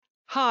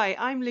Hi,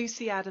 I'm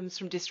Lucy Adams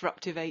from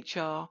Disruptive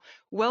HR.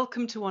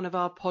 Welcome to one of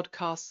our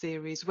podcast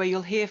series where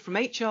you'll hear from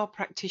HR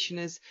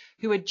practitioners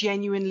who are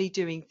genuinely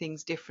doing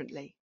things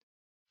differently.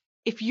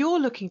 If you're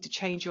looking to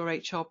change your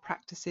HR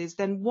practices,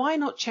 then why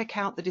not check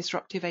out the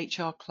Disruptive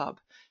HR Club?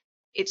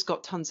 It's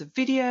got tons of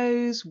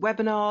videos,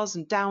 webinars,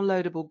 and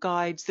downloadable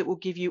guides that will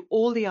give you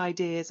all the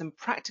ideas and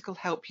practical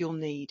help you'll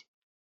need.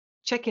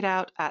 Check it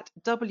out at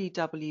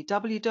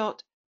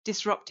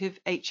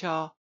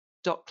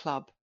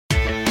www.disruptivehr.club.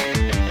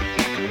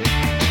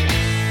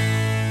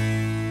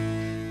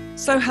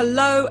 So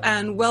hello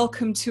and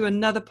welcome to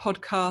another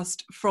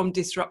podcast from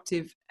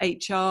Disruptive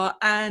HR.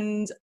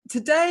 And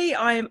today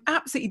I am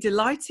absolutely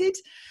delighted.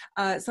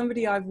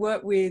 Somebody I've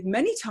worked with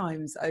many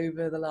times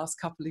over the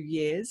last couple of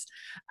years,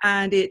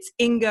 and it's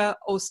Inge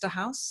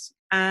Osterhaus.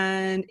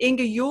 And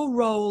Inge, your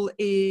role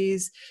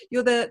is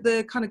you're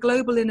the kind of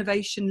global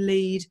innovation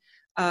lead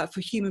for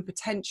human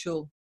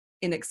potential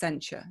in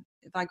Accenture.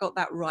 If I got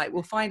that right,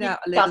 we'll find out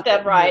a little bit. Got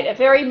that right. More. A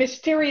very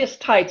mysterious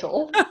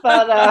title,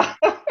 but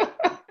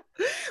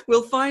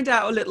we'll find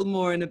out a little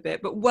more in a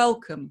bit, but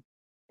welcome.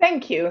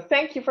 Thank you.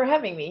 Thank you for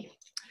having me.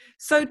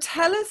 So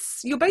tell us,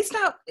 you're based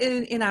out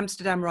in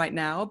Amsterdam right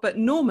now, but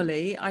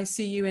normally I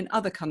see you in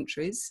other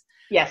countries.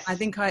 Yes. I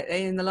think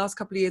in the last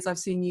couple of years, I've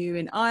seen you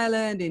in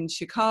Ireland, in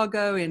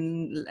Chicago,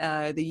 in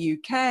the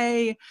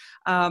UK.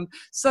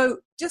 So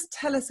just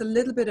tell us a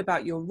little bit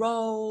about your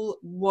role,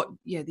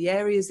 the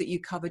areas that you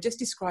cover. Just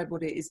describe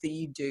what it is that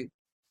you do.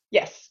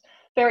 Yes,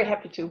 very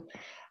happy to.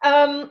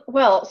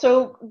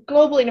 So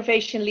global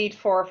innovation lead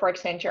for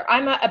Accenture.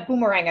 I'm a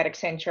boomerang at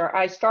Accenture.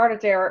 I started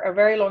there a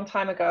very long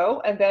time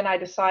ago, and then I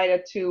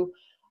decided to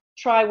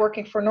try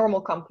working for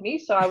normal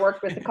companies. So I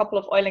worked with a couple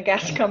of oil and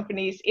gas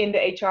companies in the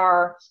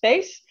HR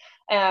space,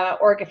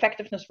 org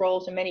effectiveness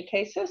roles in many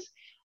cases.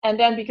 And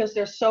then because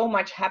there's so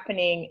much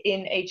happening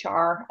in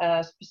HR,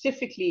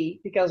 specifically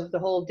because of the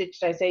whole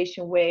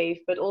digitization wave,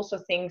 but also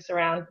things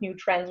around new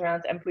trends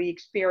around employee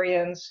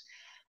experience,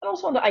 and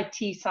also on the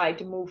IT side,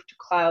 the move to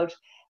cloud,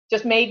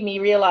 just made me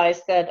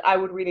realize that I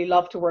would really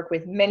love to work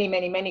with many,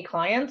 many, many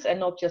clients and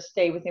not just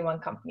stay within one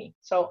company.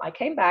 So I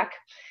came back.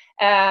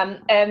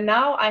 And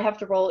now I have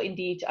the role,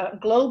 indeed,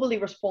 globally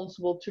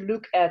responsible to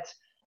look at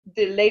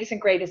the latest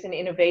and greatest in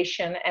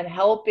innovation and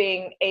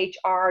helping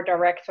HR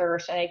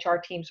directors and HR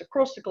teams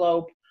across the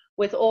globe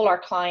with all our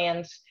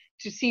clients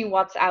to see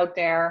what's out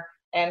there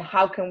and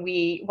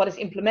what is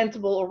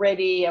implementable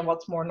already and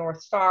what's more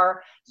North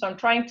Star. So I'm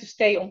trying to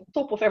stay on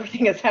top of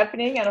everything that's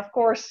happening. And of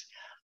course,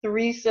 the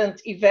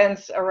recent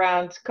events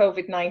around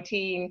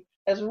COVID-19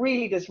 has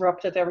really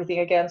disrupted everything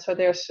again. So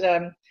there's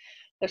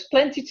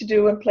plenty to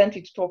do and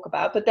plenty to talk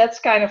about, but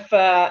that's kind of,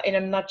 in a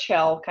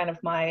nutshell, kind of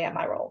my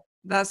role.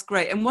 That's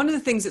great. And one of the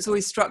things that's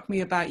always struck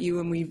me about you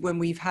when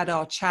we've had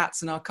our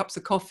chats and our cups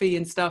of coffee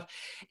and stuff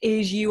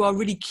is you are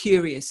really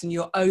curious and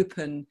you're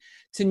open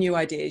to new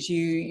ideas.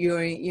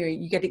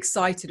 You get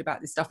excited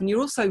about this stuff, and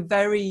you're also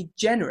very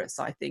generous.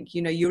 I think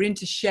you're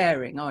into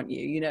sharing, aren't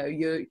you?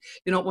 You're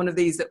not one of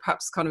these that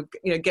perhaps kind of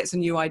gets a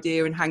new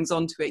idea and hangs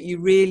on to it. You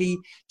really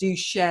do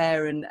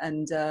share and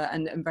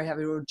very have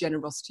a real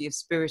generosity of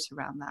spirit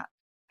around that.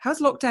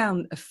 How's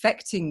lockdown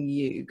affecting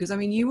you? Because I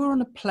mean, you were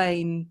on a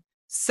plane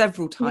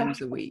several times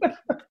a week.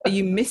 Are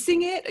you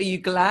missing it? Are you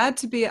glad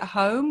to be at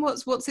home?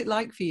 What's it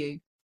like for you?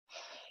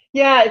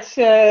 Yeah, it's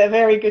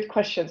very good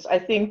questions. I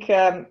think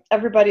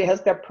everybody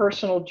has their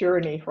personal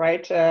journey,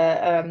 right?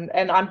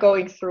 And I'm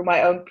going through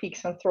my own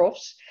peaks and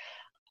troughs.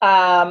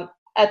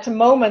 At the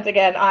moment,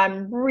 again,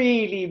 I'm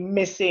really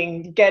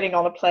missing getting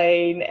on a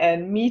plane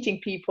and meeting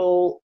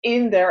people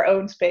in their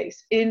own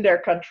space, in their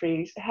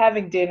countries,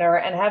 having dinner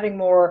and having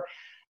more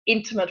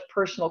intimate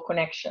personal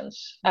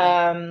connections.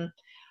 Yeah.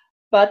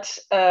 But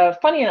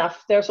funny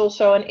enough, there's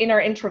also an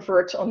inner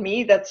introvert on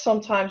me that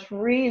sometimes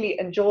really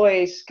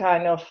enjoys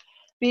kind of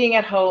being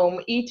at home,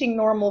 eating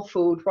normal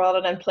food rather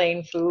than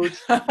plain food,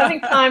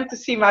 having time to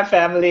see my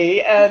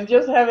family, and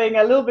just having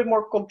a little bit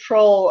more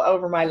control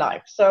over my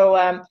life. So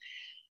I'm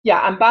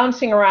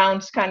bouncing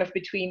around kind of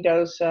between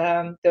those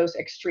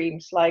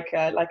extremes, like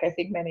I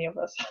think many of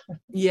us.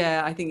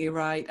 Yeah, I think you're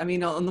right. I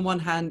mean, on the one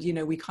hand,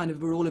 we kind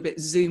of we're all a bit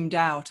zoomed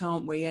out,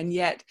 aren't we? And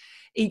yet,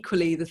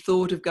 equally, the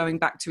thought of going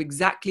back to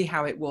exactly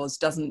how it was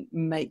doesn't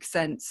make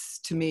sense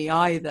to me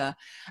either.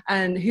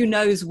 And who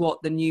knows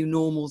what the new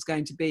normal is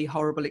going to be?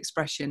 Horrible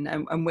expression,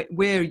 and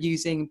we're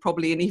using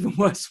probably an even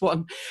worse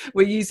one.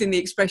 We're using the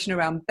expression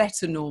around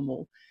better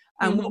normal.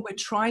 And what we're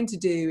trying to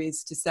do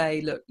is to say,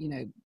 look,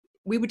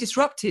 we were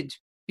disrupted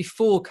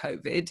before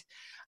COVID,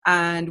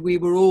 and we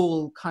were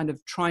all kind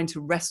of trying to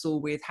wrestle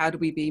with how do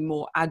we be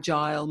more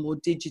agile, more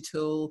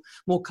digital,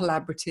 more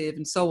collaborative,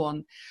 and so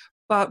on.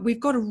 But we've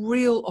got a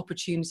real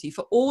opportunity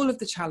for all of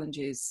the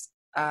challenges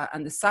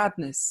and the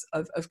sadness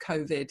of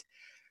COVID.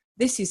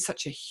 This is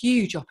such a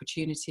huge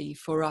opportunity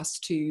for us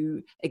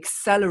to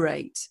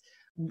accelerate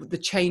the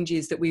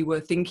changes that we were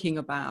thinking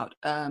about.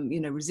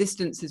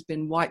 Resistance has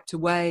been wiped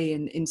away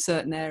in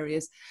certain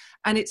areas,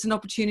 and it's an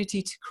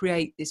opportunity to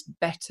create this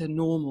better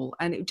normal.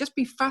 And it would just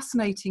be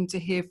fascinating to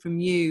hear from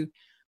you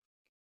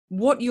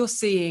what you're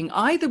seeing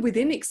either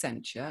within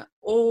Accenture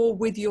or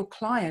with your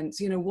clients.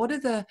 You know, what are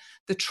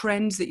the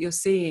trends that you're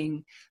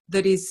seeing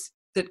that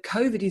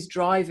COVID is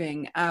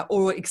driving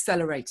or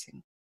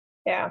accelerating?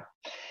 Yeah.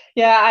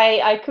 Yeah,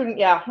 I couldn't.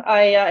 Yeah,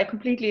 I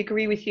completely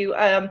agree with you.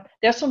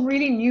 There's some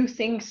really new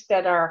things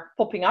that are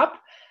popping up,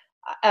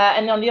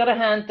 and on the other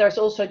hand, there's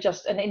also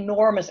just an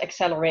enormous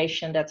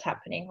acceleration that's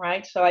happening,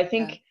 right? So I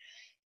think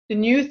the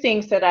new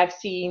things that I've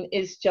seen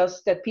is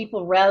just that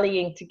people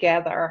rallying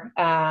together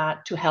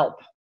to help,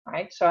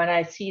 right? So, and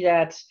I see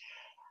that.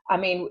 I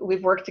mean,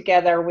 we've worked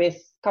together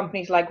with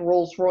companies like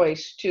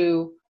Rolls-Royce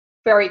to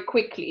very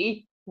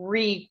quickly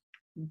rejig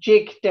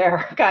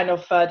their kind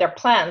of their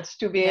plans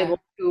to be able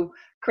to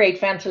create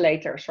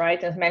ventilators,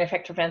 right, and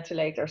manufacture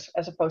ventilators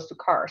as opposed to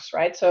cars,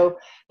 right? So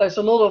there's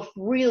a lot of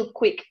real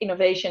quick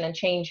innovation and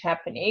change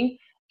happening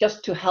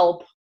just to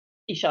help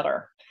each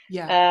other.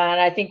 Yeah.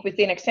 And I think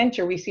within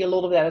Accenture, we see a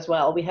lot of that as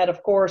well. We had,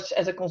 of course,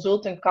 as a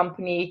consultant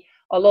company,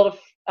 a lot of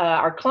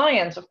our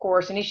clients, of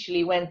course,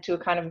 initially went to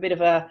kind of a bit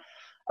of a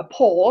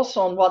pause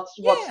on what's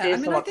this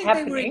and what's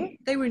happening.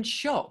 They were in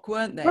shock,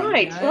 weren't they?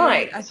 Right, you know?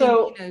 right.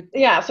 So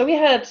we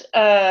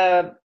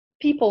had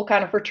people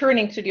kind of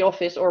returning to the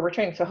office or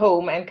returning to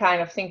home and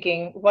kind of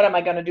thinking, what am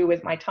I going to do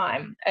with my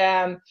time?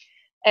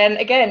 And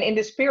again, in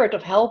the spirit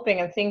of helping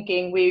and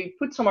thinking, we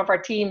put some of our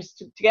teams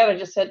together,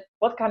 just said,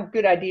 what kind of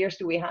good ideas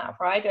do we have,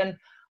 right? And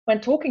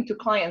when talking to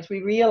clients,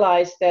 we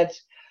realized that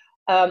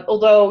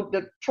although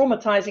the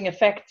traumatizing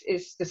effect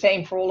is the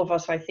same for all of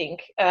us, I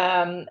think,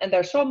 and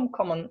there's some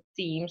common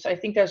themes, I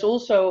think there's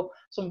also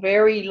some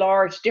very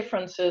large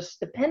differences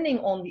depending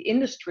on the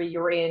industry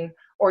you're in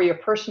or your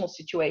personal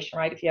situation,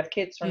 right? If you have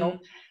kids or not.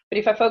 But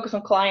if I focus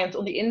on clients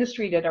on the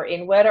industry that are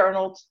in, whether or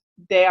not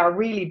they are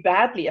really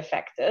badly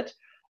affected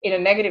in a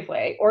negative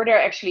way, or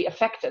they're actually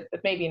affected,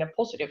 but maybe in a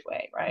positive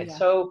way, right? Yeah.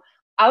 So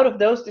out of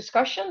those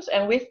discussions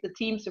and with the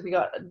teams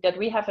that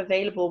we have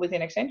available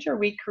within Accenture,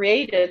 we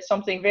created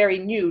something very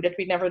new that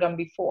we'd never done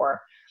before,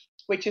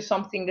 which is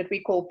something that we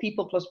call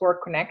People Plus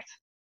Work Connect,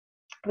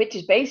 which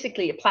is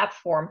basically a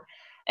platform.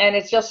 And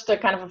it's just a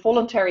kind of a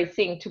voluntary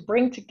thing to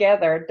bring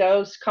together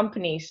those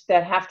companies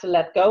that have to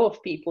let go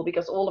of people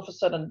because all of a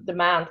sudden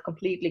demand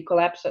completely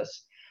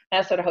collapses.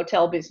 And so the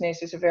hotel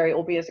business is a very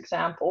obvious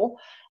example.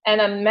 And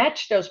then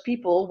match those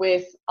people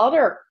with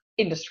other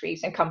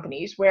industries and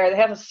companies where they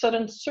have a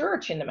sudden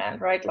surge in demand,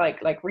 right?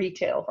 Like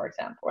retail, for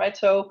example, right?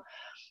 So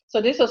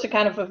this was a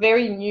kind of a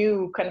very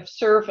new kind of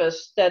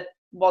service that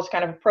was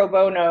kind of a pro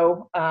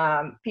bono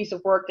piece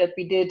of work that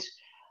we did.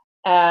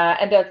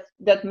 And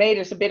that made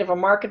us a bit of a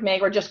market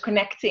maker, just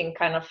connecting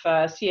kind of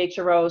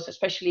CHROs,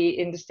 especially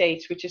in the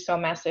States, which is so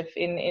massive.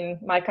 In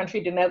my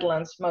country, the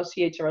Netherlands, most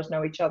CHROs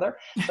know each other,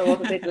 so it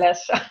was a bit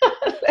less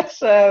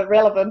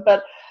relevant.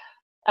 But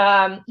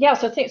so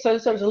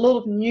there's a lot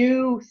of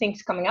new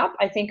things coming up,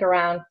 I think,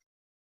 around.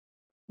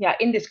 Yeah,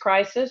 in this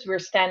crisis, we're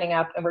standing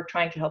up and we're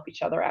trying to help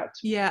each other out.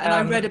 Yeah, and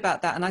I read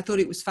about that and I thought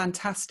it was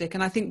fantastic.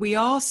 And I think we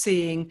are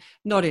seeing,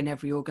 not in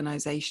every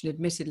organization,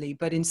 admittedly,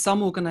 but in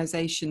some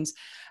organizations,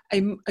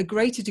 a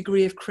greater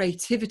degree of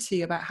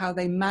creativity about how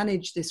they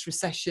manage this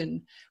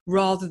recession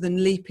rather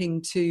than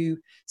leaping to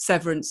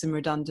severance and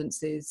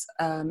redundancies.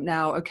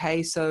 Now,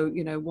 okay, so,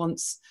 you know,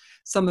 once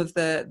some of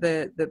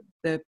the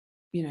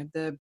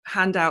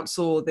handouts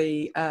or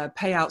the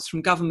payouts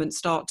from government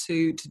start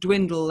to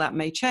dwindle, that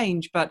may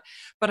change. But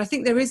I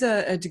think there is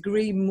a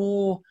degree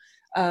more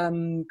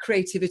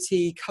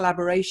creativity,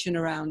 collaboration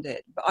around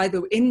it,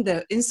 either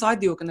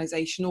inside the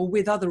organization or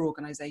with other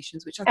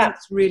organizations, which I think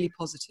is really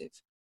positive.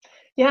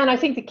 Yeah, and I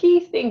think the key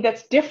thing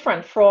that's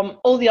different from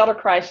all the other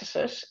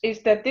crises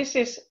is that this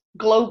is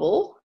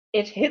global.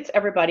 It hits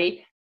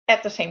everybody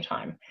at the same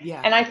time.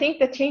 Yeah. And I think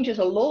that changes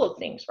a lot of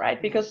things,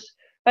 right? Because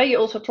you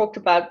also talked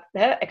about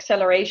the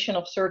acceleration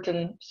of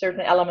certain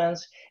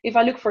elements. If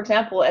I look, for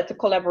example, at the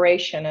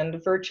collaboration and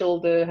the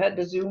virtual,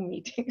 the Zoom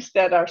meetings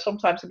that are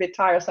sometimes a bit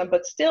tiresome,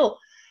 but still,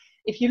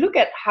 if you look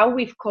at how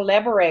we've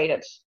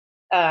collaborated,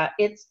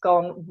 it's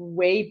gone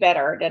way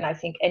better than I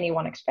think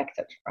anyone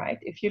expected, right?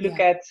 If you look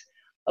at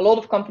a lot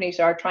of companies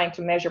are trying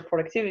to measure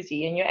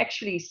productivity, and you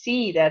actually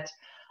see that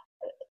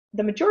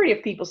the majority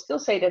of people still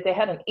say that they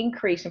had an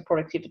increase in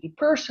productivity,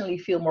 personally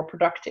feel more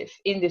productive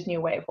in this new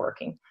way of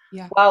working.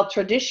 Yeah. While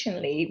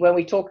traditionally, when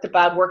we talked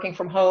about working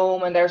from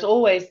home, and there's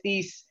always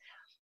these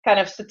kind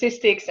of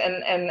statistics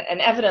and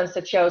evidence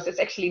that shows it's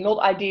actually not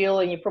ideal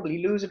and you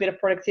probably lose a bit of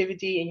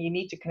productivity and you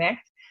need to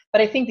connect.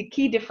 But I think the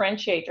key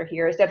differentiator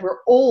here is that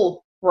we're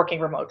all working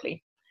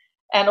remotely.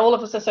 And all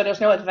of a sudden, so there's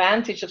no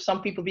advantage of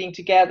some people being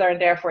together, and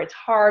therefore it's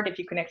hard if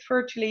you connect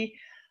virtually.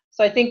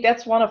 So I think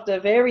that's one of the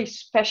very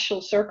special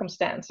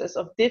circumstances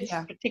of this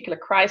particular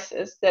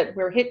crisis, that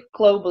we're hit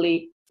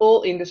globally,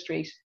 all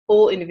industries,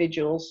 all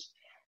individuals,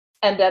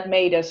 and that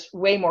made us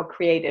way more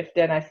creative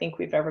than I think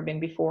we've ever been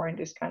before in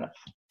this kind of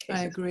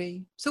cases. I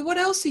agree. So what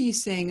else are you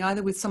seeing,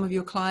 either with some of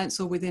your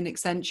clients or within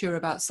Accenture,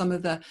 about some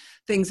of the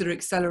things that are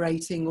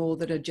accelerating or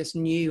that are just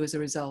new as a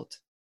result?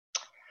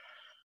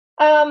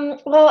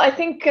 Well, I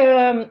think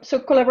so.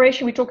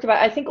 Collaboration we talked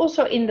about. I think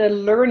also in the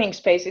learning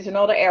space is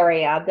another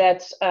area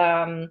that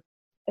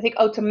I think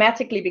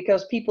automatically,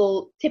 because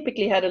people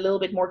typically had a little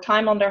bit more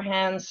time on their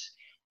hands.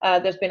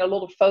 There's been a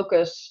lot of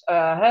focus.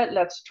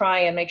 Let's try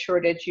and make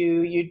sure that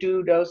you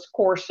do those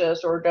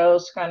courses or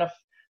those kind of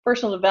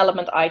personal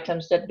development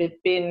items that have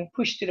been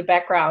pushed to the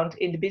background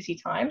in the busy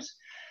times.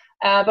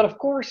 But of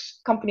course,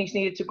 companies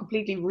needed to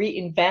completely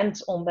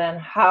reinvent on then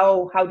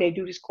how they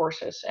do these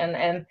courses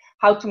and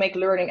how to make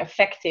learning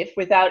effective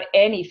without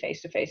any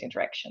face-to-face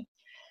interaction.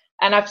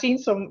 And I've seen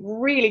some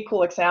really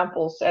cool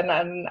examples, and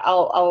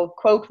I'll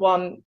quote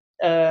one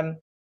kind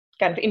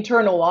of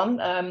internal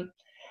one.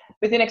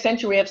 Within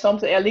Accenture, we have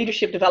a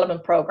leadership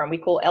development program we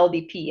call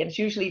LDP, and it's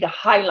usually the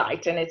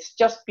highlight, and it's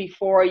just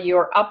before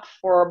you're up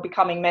for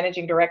becoming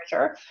managing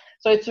director.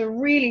 So it's a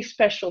really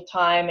special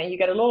time, and you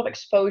get a lot of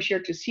exposure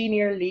to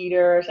senior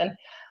leaders, and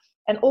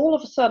all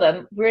of a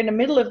sudden we're in the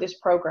middle of this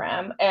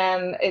program,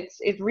 and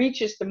it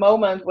reaches the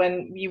moment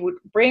when you would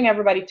bring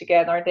everybody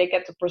together. They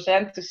get to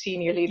present to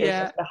senior leaders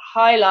as the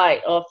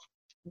highlight of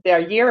their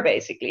year,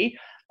 basically,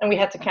 and we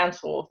had to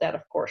cancel all of that,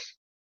 of course.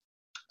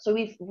 So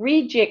we've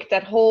rejigged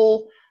that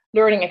whole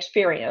learning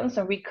experience,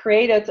 and we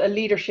created a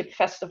leadership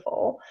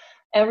festival,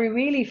 and we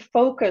really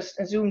focused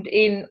and zoomed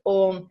in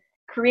on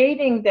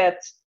creating that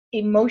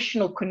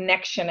emotional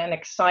connection and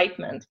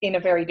excitement in a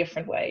very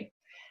different way.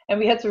 And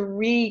we had to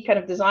kind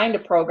of design the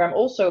program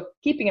also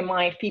keeping in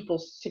mind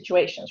people's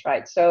situations,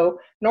 right? So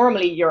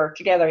normally you're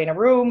together in a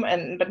room,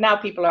 but now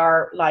people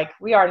are like,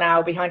 we are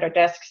now behind our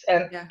desks,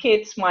 and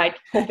kids might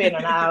pop in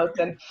and out.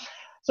 And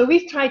so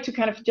we've tried to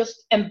kind of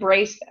just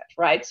embrace that,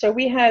 right? So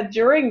we had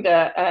during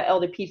the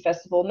LDP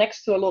festival,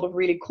 next to a lot of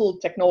really cool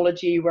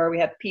technology where we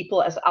had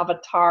people as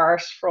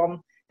avatars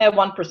from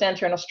one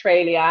presenter in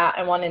Australia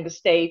and one in the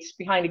States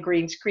behind a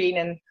green screen,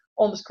 and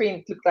on the screen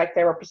it looked like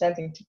they were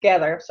presenting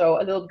together.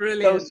 So a little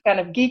those kind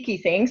of geeky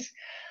things.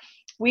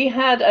 We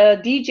had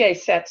DJ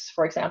sets,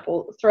 for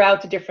example,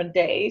 throughout the different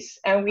days,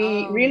 and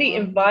we really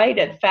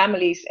invited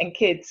families and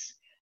kids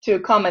to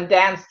come and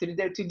dance to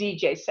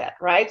DJ set,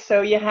 right?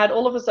 So you had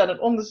all of a sudden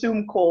on the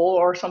Zoom call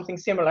or something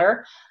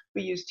similar,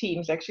 we use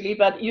Teams actually,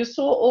 but you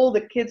saw all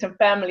the kids and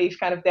families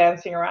kind of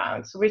dancing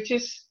around, which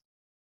is,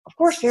 of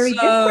course, very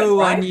different,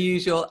 right?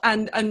 Unusual.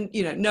 And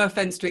you know, no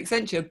offense to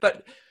Accenture,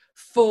 but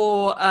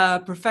for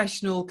a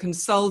professional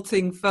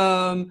consulting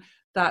firm,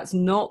 that's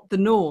not the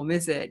norm,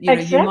 is it? You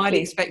know, you might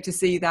expect to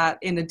see that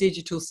in a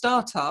digital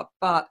startup,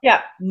 but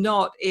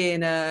not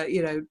in a,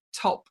 you know,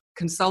 top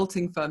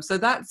consulting firm. So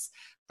that's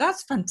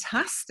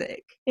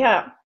fantastic.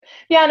 Yeah,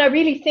 and I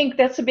really think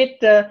that's a bit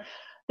the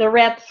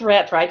red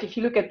thread, right? If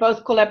you look at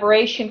both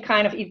collaboration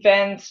kind of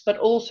events, but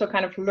also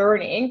kind of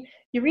learning,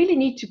 you really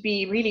need to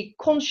be really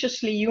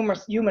consciously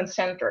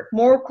human-centered,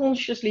 more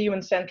consciously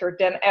human-centered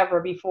than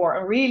ever before,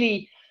 and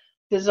really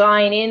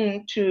design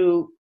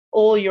into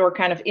all your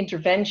kind of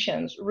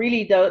interventions,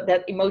 really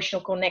that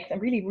emotional connect, and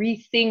really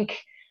rethink,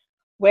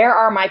 where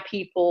are my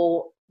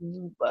people?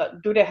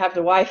 Do they have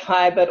the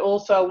Wi-Fi, but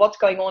also what's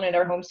going on in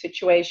their home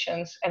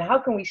situations, and how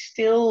can we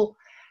still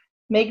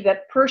make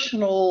that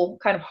personal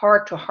kind of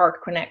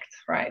heart-to-heart connect,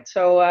 right?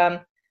 So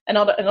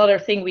another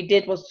thing we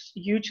did was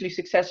hugely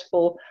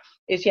successful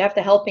is you have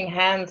the Helping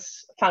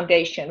Hands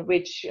Foundation,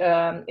 which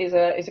is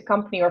a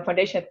company or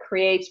foundation that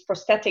creates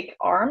prosthetic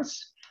arms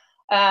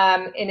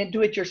in a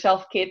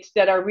do-it-yourself kit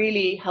that are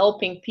really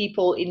helping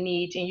people in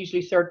need in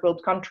usually third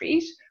world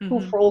countries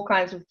who for all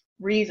kinds of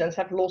reasons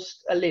have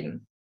lost a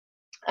limb.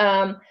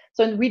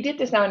 So we did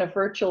this now in a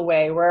virtual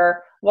way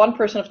where one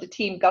person of the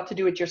team got to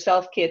do it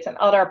yourself kits and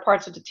other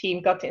parts of the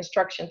team got the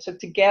instructions. So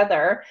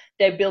together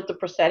they built the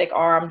prosthetic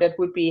arm that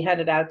would be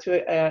handed out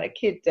to a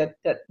kid that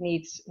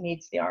needs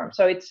the arm.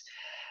 So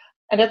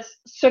that's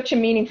such a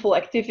meaningful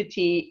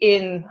activity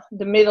in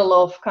the middle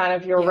of kind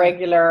of your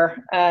regular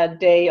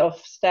day of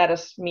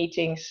status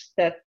meetings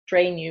that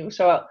drain you.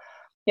 So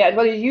it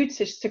was a huge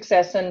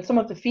success, and some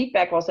of the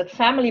feedback was that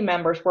family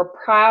members were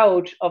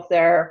proud of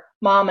their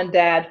mom and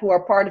dad who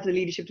are part of the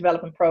leadership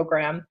development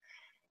program,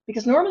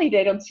 because normally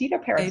they don't see their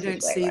parents. They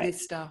don't see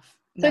this stuff.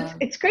 So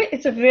it's great.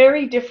 It's a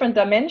very different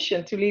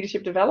dimension to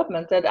leadership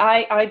development that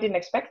I didn't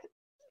expect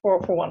for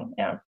one.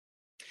 Yeah.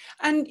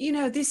 And you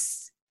know, the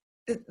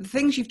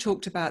things you've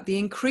talked about, the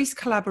increased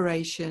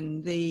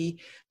collaboration, the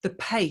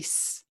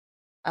pace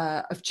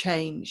of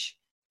change,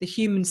 the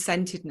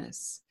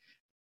human-centeredness.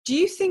 Do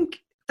you think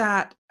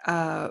that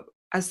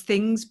as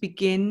things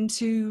begin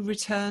to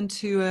return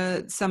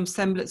to some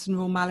semblance of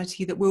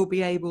normality, that we'll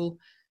be able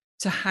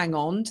to hang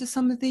on to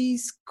some of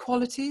these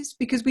qualities?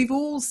 Because we've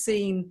all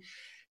seen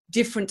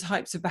different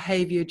types of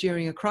behavior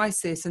during a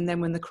crisis, and then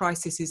when the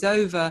crisis is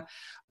over,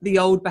 the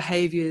old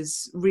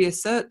behaviors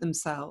reassert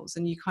themselves,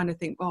 and you kind of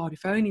think, oh,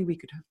 if only we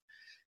could have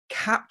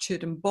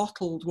captured and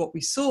bottled what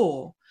we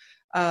saw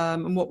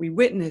and what we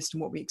witnessed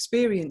and what we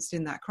experienced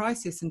in that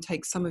crisis and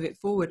take some of it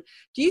forward.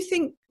 Do you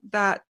think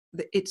that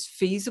it's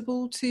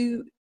feasible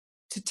to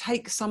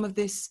take some of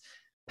this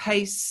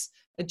pace,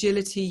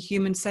 agility,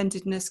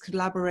 human-centeredness,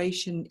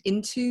 collaboration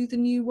into the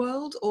new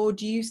world? Or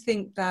do you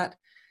think that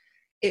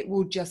it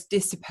will just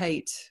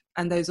dissipate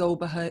and those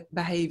old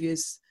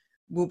behaviors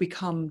will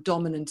become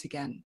dominant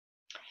again?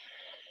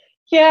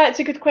 Yeah, it's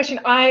a good question.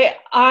 I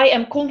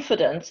am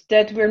confident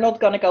that we're not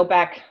going to go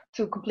back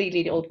to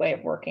completely the old way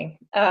of working.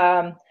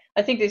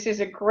 I think this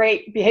is a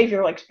great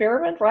behavioral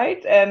experiment,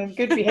 right? And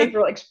good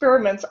behavioral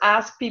experiments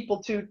ask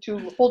people to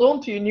hold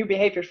on to your new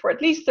behaviors for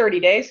at least 30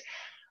 days.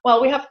 Well,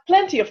 we have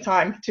plenty of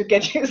time to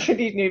get used to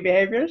these new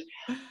behaviors.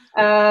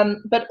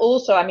 But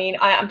also, I mean,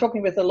 I'm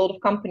talking with a lot of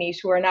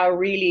companies who are now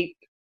really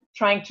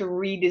trying to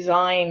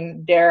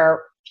redesign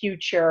their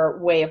future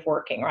way of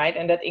working, right?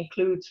 And that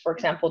includes, for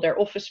example, their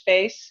office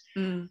space.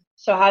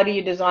 So how do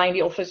you design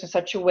the office in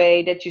such a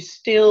way that you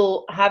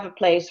still have a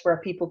place where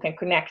people can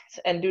connect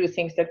and do the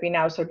things that we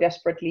now so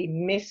desperately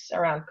miss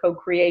around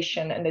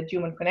co-creation and the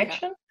human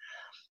connection,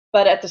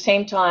 but at the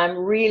same time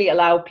really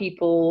allow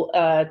people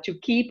to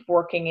keep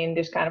working in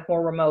this kind of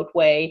more remote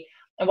way?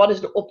 And what is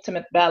the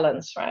ultimate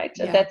balance, right?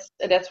 And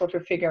that's what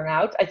we're figuring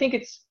out. I think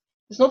it's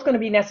not going to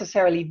be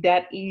necessarily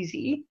that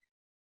easy,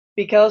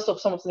 because of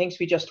some of the things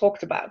we just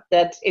talked about,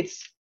 that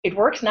it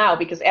works now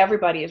because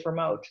everybody is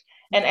remote.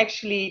 And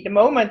actually the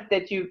moment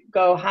that you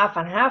go half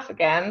and half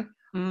again,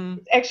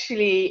 it's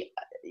actually,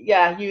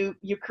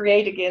 you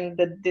create again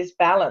this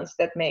balance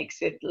that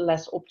makes it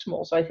less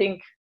optimal. So I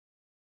think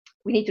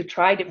we need to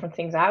try different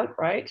things out,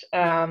 right?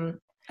 And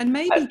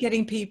maybe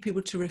getting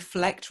people to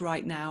reflect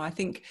right now. I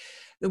think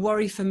the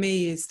worry for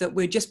me is that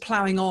we're just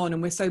plowing on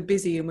and we're so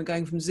busy and we're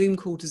going from Zoom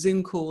call to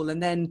Zoom call,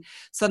 and then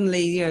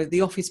suddenly,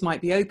 the office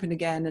might be open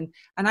again.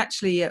 And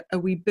actually, are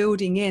we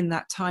building in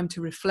that time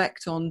to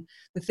reflect on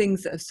the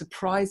things that have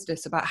surprised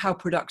us about how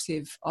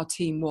productive our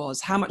team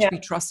was, how much we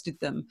trusted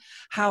them,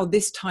 how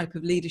this type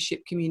of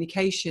leadership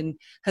communication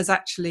has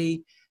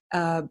actually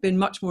been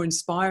much more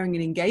inspiring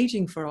and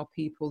engaging for our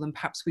people than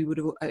perhaps we would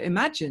have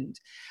imagined.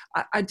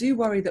 I do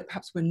worry that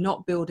perhaps we're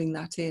not building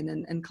that in,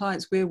 and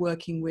clients we're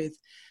working with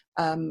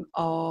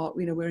are,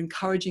 we're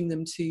encouraging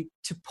them to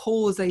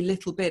pause a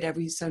little bit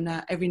every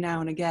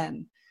now and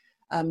again,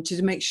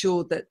 to make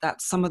sure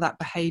that some of that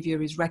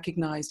behavior is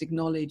recognized,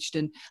 acknowledged,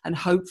 and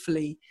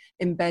hopefully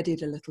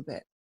embedded a little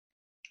bit.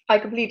 I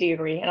completely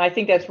agree, and I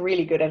think that's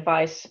really good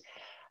advice.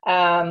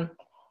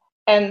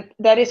 And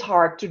that is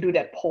hard to do,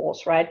 that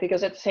pause, right?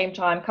 Because at the same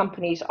time,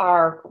 companies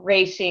are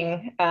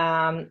racing,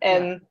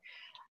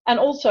 and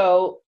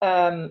also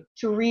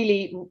to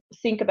really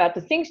think about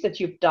the things that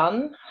you've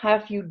done.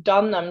 Have you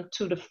done them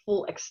to the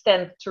full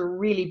extent to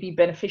really be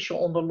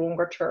beneficial on the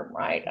longer term,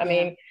 right? I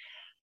mean,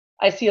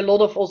 I see a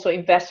lot of also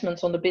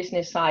investments on the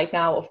business side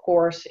now, of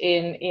course,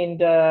 in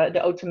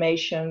the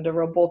automation, the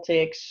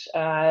robotics,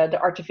 the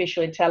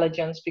artificial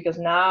intelligence, because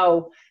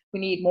now we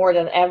need more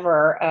than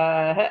ever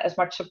as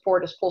much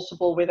support as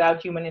possible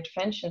without human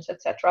interventions,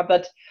 etc.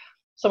 But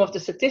some of the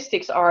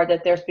statistics are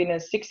that there's been a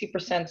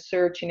 60%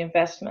 surge in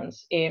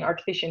investments in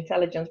artificial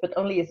intelligence, but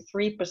only a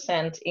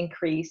 3%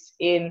 increase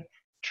in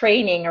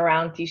training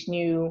around these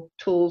new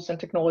tools and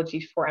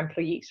technologies for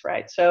employees,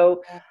 right?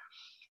 So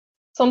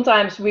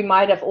sometimes we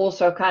might have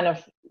also kind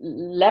of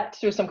leapt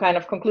through some kind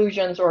of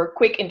conclusions or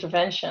quick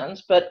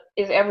interventions, but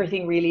is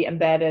everything really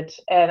embedded,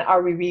 and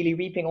are we really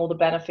reaping all the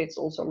benefits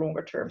also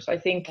longer term? So I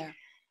think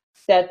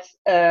that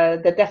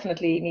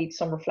definitely needs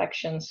some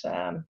reflections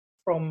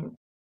from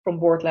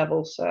board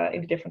levels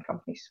in the different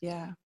companies.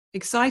 Yeah,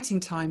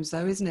 exciting times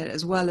though, isn't it?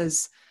 As well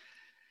as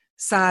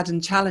sad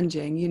and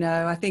challenging,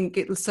 I think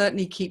it will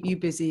certainly keep you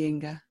busy,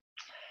 Inga.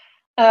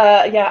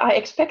 I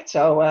expect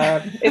so.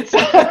 It's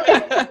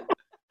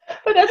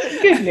but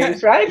that's good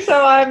news, right?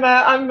 So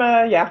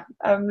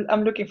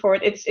I'm looking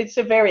forward. It's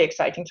a very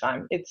exciting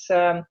time. It's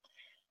I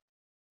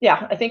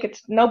think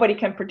nobody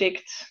can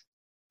predict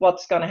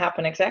what's going to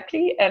happen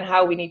exactly and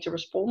how we need to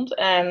respond.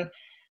 And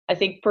I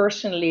think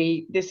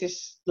personally, this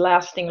is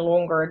lasting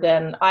longer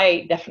than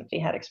I definitely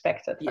had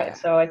expected, right?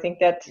 So I think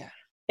that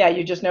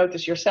you just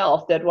notice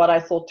yourself that what I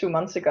thought 2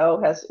 months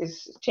ago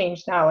is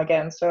changed now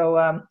again.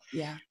 So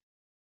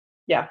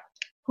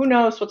who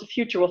knows what the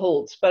future will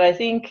hold? But I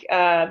think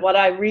what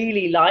I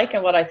really like,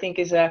 and what I think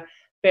is a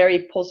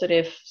very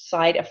positive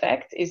side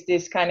effect, is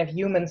this kind of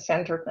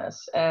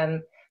human-centeredness,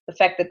 and the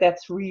fact that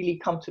that's really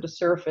come to the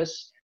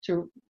surface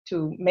to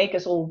make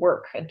us all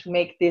work and to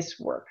make this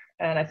work.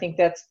 And I think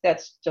that's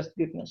just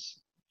goodness.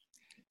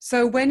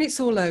 So when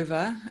it's all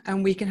over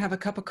and we can have a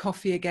cup of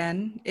coffee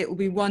again, it will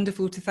be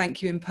wonderful to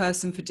thank you in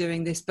person for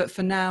doing this. But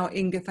for now,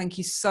 Inga, thank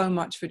you so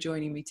much for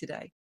joining me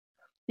today.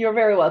 You're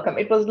very welcome.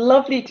 It was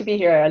lovely to be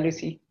here,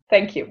 Lucy.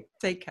 Thank you.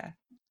 Take care.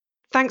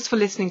 Thanks for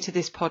listening to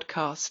this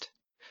podcast.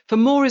 For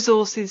more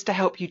resources to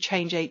help you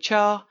change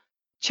HR,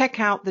 check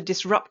out the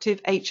Disruptive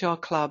HR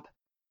Club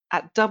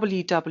at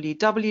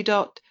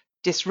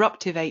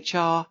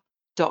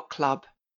www.disruptivehr.club.